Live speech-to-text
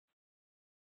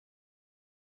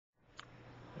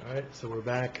Alright, so we're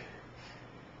back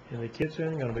in the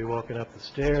kitchen. Going to be walking up the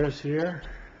stairs here.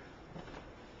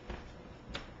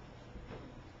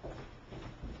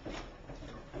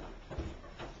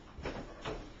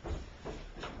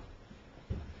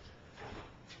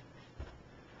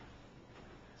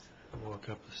 Walk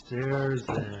up the stairs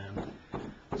and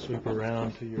sweep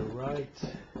around to your right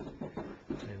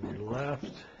and your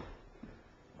left.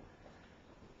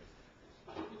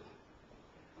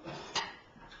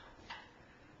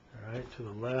 Alright, to the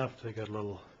left, I got a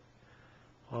little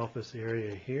office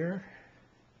area here.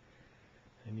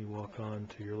 And you walk on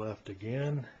to your left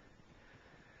again.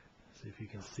 See if you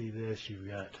can see this. You've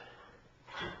got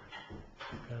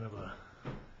kind of a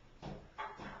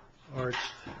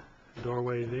arched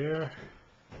doorway there.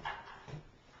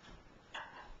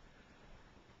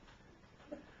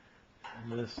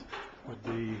 And this would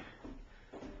be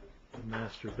the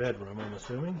master bedroom, I'm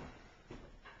assuming.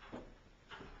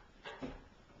 So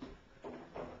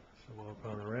walk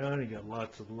on around, you got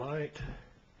lots of light,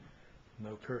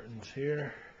 no curtains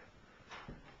here,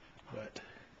 but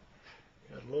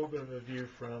got a little bit of a view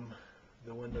from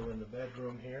the window in the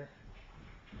bedroom here.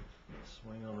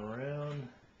 Swing on around.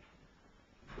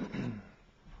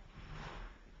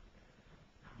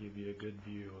 Give you a good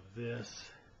view of this.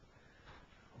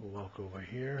 We'll walk over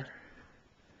here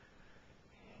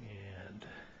and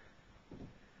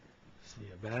see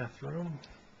a bathroom.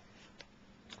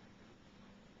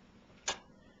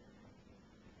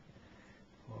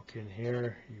 Walk in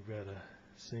here, you've got a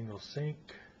single sink.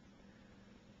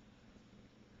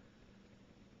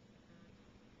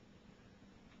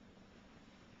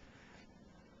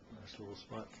 Nice little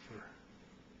spot for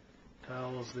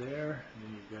towels there, and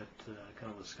then you've got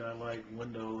kind of a skylight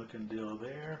window looking deal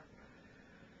there,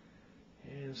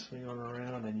 and swing on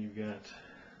around and you've got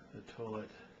the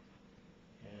toilet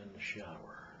and the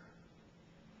shower.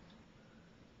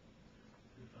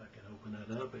 If I can open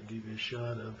that up and give you a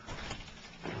shot of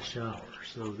the shower.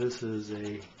 So this is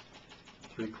a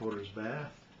 3/4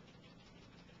 bath.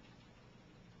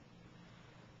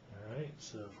 Alright,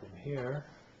 so from here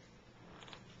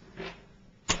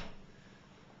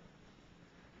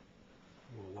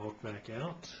we'll walk back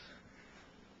out,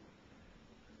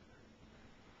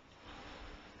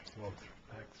 walk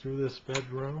back through this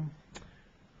bedroom,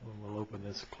 and we'll open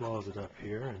this closet up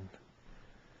here and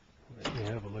let you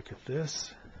have a look at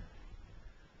this.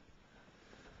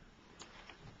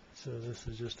 So this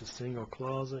is just a single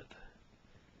closet,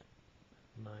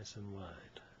 nice and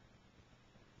wide.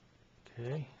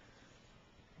 Okay.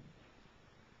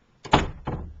 And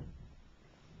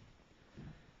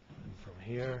from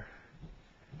here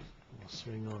we'll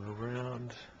swing on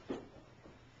around.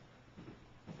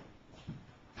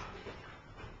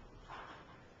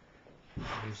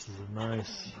 This is a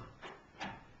nice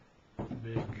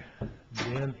big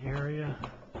den area.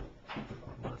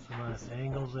 Lots of nice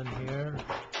angles in here.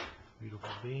 Beautiful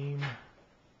beam.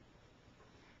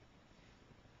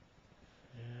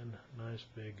 And nice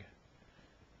big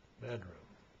bedroom.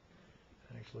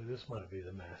 Actually, this might be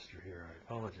the master here. I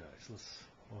apologize. Let's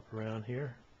walk around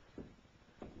here.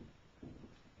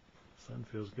 Sun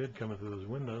feels good coming through those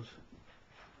windows.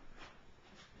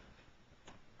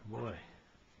 Boy,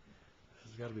 this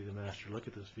has got to be the master. Look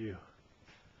at this view.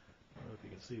 I don't know if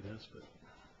you can see this, but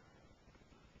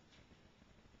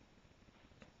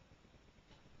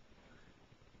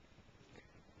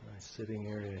nice sitting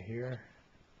area here.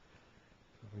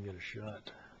 So we can get a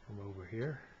shot from over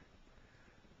here.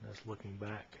 That's looking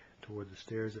back toward the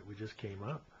stairs that we just came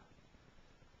up.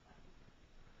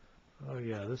 Oh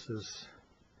yeah, this is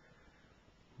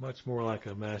much more like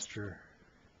a master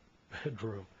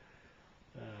bedroom.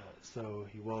 So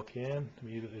you walk in,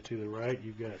 immediately to the right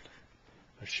you've got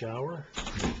a shower.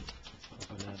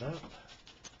 Open that up.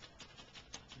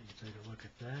 You can take a look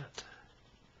at that.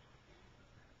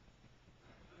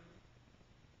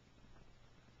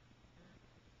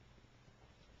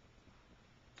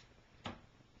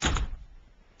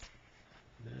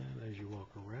 Then as you walk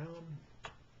around,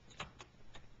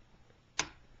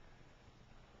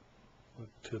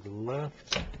 look to the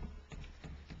left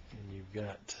and you've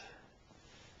got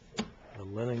a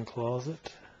linen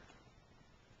closet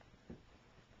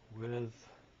with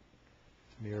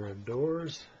mirrored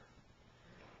doors.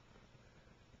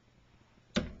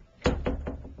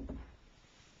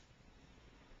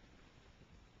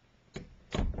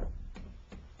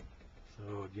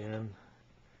 So again,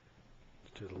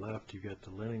 to the left you've got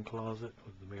the linen closet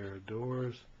with the mirrored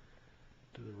doors.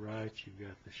 To the right you've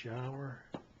got the shower.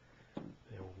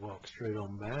 Then we'll walk straight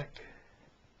on back.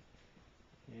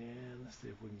 And let's see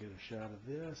if we can get a shot of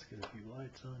this. Get a few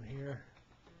lights on here.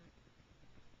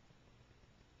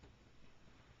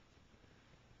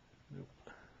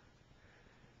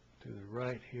 To the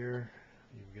right here,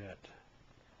 you've got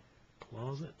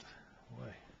closet.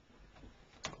 Boy,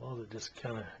 closet just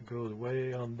kind of goes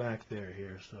way on back there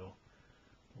here, so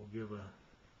we'll give a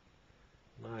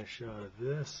nice shot of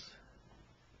this.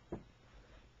 This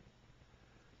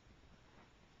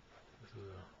is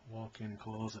a walk-in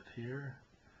closet here.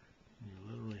 You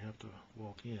literally have to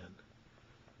walk in.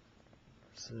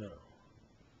 So,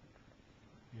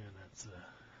 yeah, that's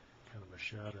kind of a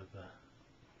shot of the.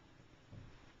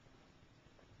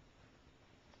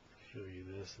 Show you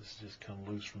this. This just come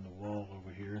loose from the wall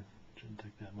over here. Shouldn't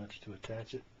take that much to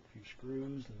attach it. A few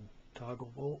screws and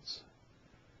toggle bolts.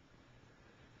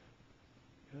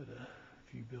 Got a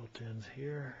few built-ins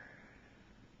here.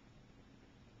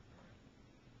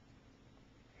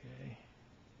 Okay.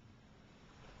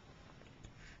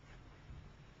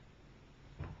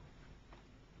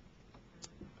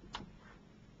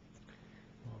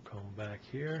 We'll come back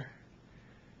here.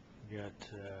 We got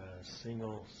a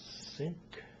single sink.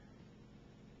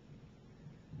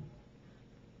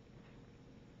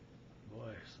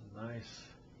 Boy, some nice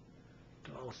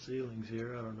tall ceilings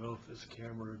here. I don't know if this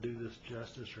camera will do this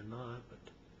justice or not, but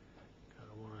kind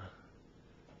of want to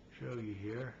show you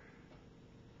here.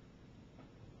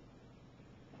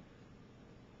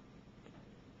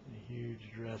 A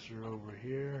huge dresser over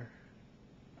here.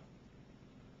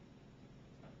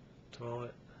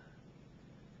 Toilet.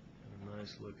 And a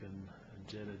nice looking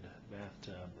jetted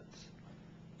bathtub that's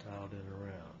tiled in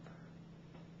around.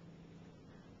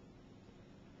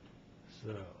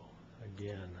 So,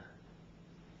 again,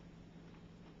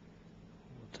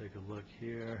 we'll take a look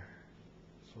here,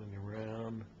 swing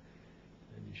around,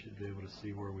 and you should be able to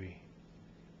see where we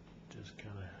just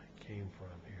kind of came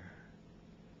from here.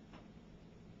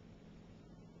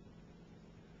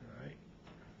 Alright,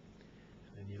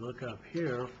 and then you look up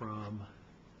here from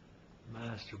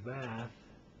master bath,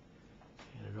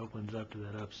 and it opens up to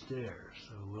that upstairs.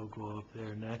 So we'll go up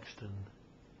there next and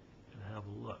have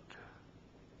a look.